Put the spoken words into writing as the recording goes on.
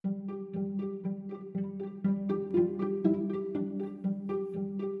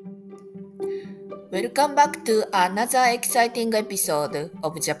Welcome back to another exciting episode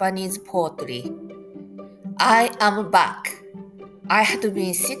of Japanese Poetry. I am back. I had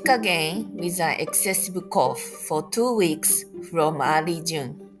been sick again with an excessive cough for 2 weeks from early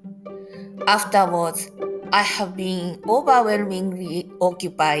June. Afterwards, I have been overwhelmingly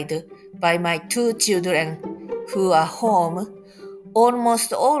occupied by my 2 children who are home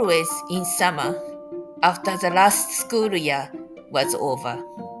almost always in summer after the last school year was over.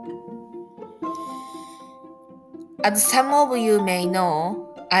 As some of you may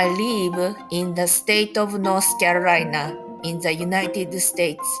know, I live in the state of North Carolina in the United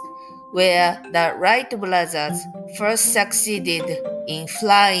States, where the Wright Brothers first succeeded in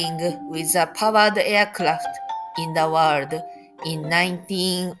flying with a powered aircraft in the world in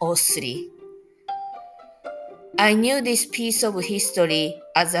 1903. I knew this piece of history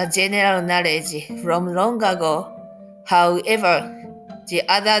as a general knowledge from long ago. However, the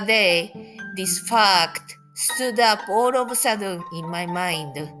other day, this fact stood up all of a sudden in my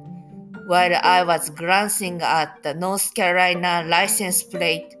mind while I was glancing at the North Carolina license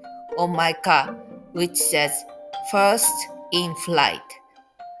plate on my car, which says First in Flight.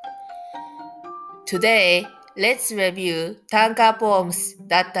 Today, let's review tanka poems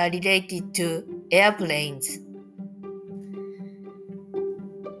that are related to airplanes.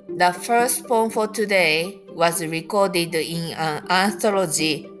 The first poem for today was recorded in an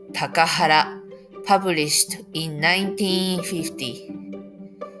anthology, Takahara, published in 1950.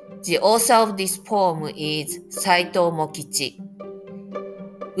 The author of this poem is Saito Mokichi.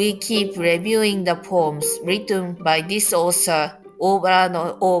 We keep reviewing the poems written by this author over and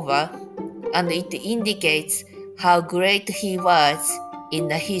over, and it indicates how great he was in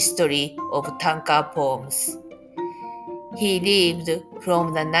the history of tanka poems. He lived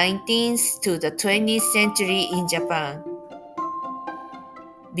from the 19th to the 20th century in Japan.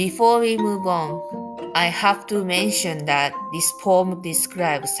 Before we move on, I have to mention that this poem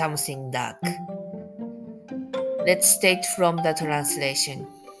describes something dark. Let's take from the translation.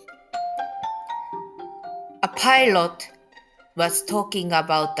 A pilot was talking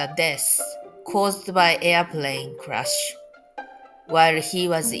about a death caused by airplane crash while he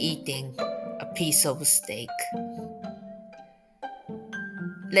was eating a piece of steak.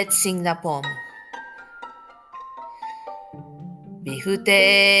 Let's sing the poem. ビフ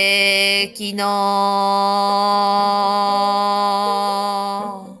テキの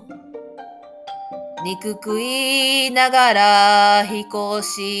肉食いながら飛行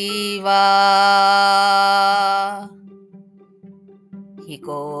士は飛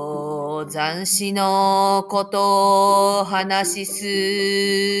行残死のことを話しす。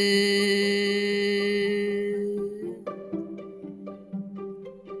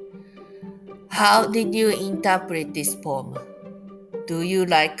How did you interpret this poem? Do you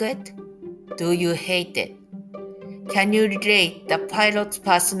like it? Do you hate it? Can you relate the pilot's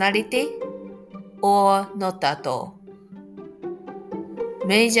personality? Or not at all?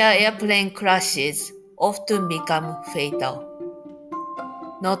 Major airplane crashes often become fatal.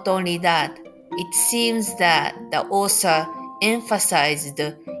 Not only that, it seems that the author emphasized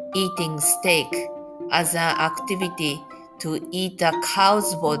eating steak as an activity to eat a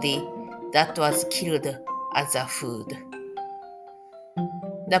cow's body that was killed as a food.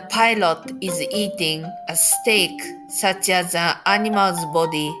 The pilot is eating a steak such as an animal's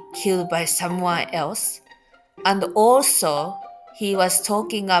body killed by someone else, and also he was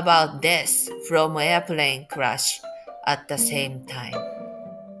talking about death from airplane crash at the same time.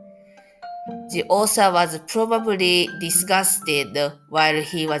 The author was probably disgusted while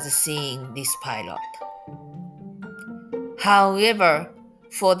he was seeing this pilot. However,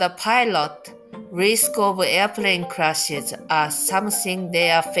 for the pilot, risk of airplane crashes are something they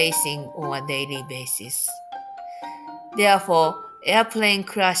are facing on a daily basis. Therefore, airplane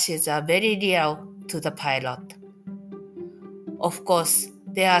crashes are very real to the pilot. Of course,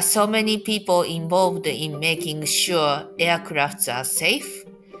 there are so many people involved in making sure aircrafts are safe,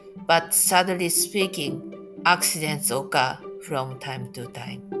 but sadly speaking, accidents occur from time to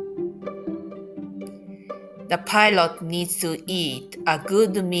time. The pilot needs to eat a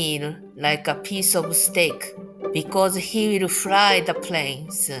good meal like a piece of steak because he will fly the plane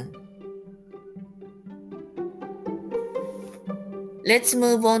soon. Let's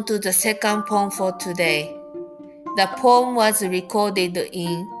move on to the second poem for today. The poem was recorded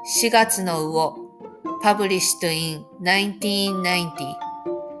in 4月の魚, published in 1990.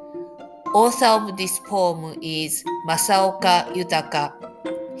 Author of this poem is Masaoka Yutaka.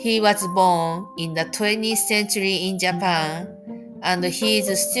 He was born in the 20th century in Japan, and he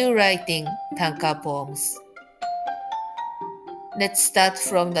is still writing tanka poems. Let's start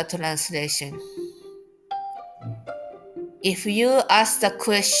from the translation. If you ask the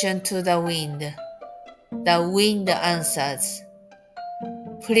question to the wind answers.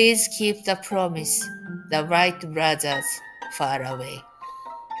 Please keep the promise, the Wright brothers far away.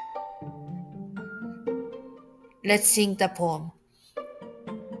 Let's sing the poem.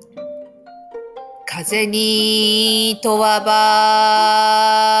 風に問わば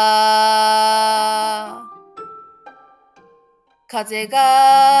風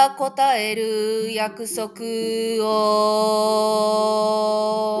が答える約束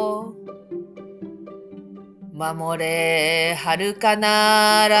を守れ遥か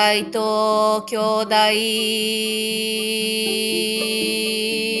なライト兄弟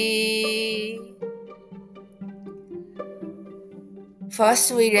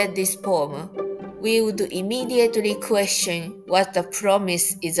First we read this poem, we would immediately question what the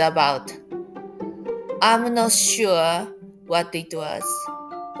promise is about. I'm not sure what it was,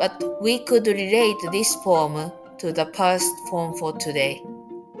 but we could relate this poem to the past poem for today.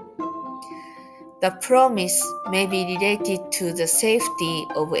 The promise may be related to the safety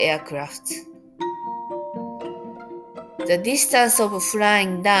of aircraft. The distance of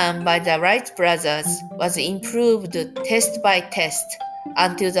flying done by the Wright brothers was improved test by test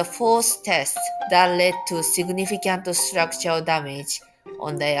until the fourth test that led to significant structural damage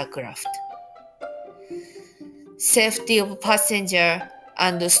on the aircraft. Safety of passenger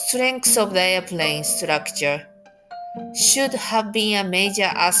and the strength of the airplane structure should have been a major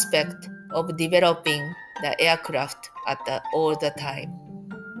aspect of developing the aircraft all the time.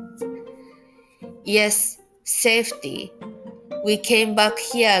 Yes, safety. We came back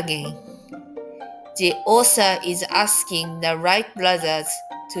here again. The author is asking the Wright brothers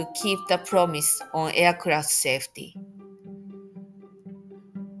to keep the promise on aircraft safety.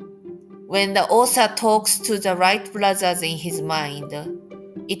 When the author talks to the Wright brothers in his mind,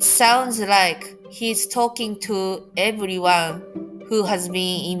 it sounds like he's talking to everyone who has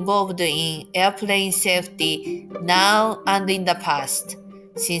been involved in airplane safety now and in the past,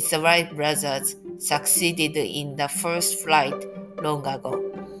 since the Wright brothers succeeded in the first flight long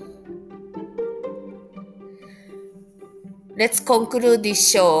ago. Let's conclude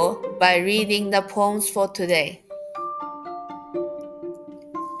this show by reading the poems for today.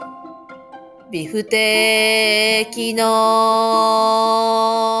 ビフテキの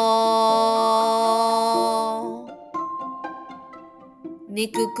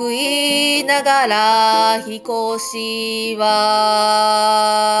肉食いながら飛行士は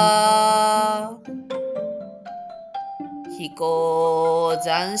飛行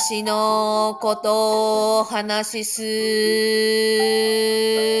残死のことを話しす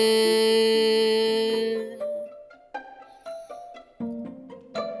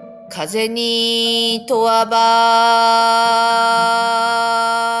風に問わば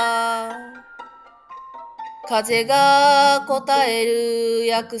風が答える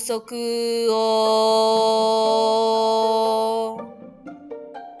約束を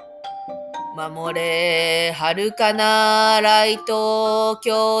守れ遥かなライト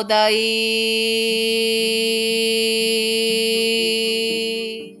兄弟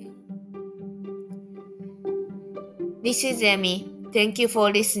This is Emi. Thank you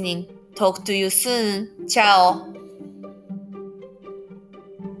for listening. Talk to you soon. Ciao.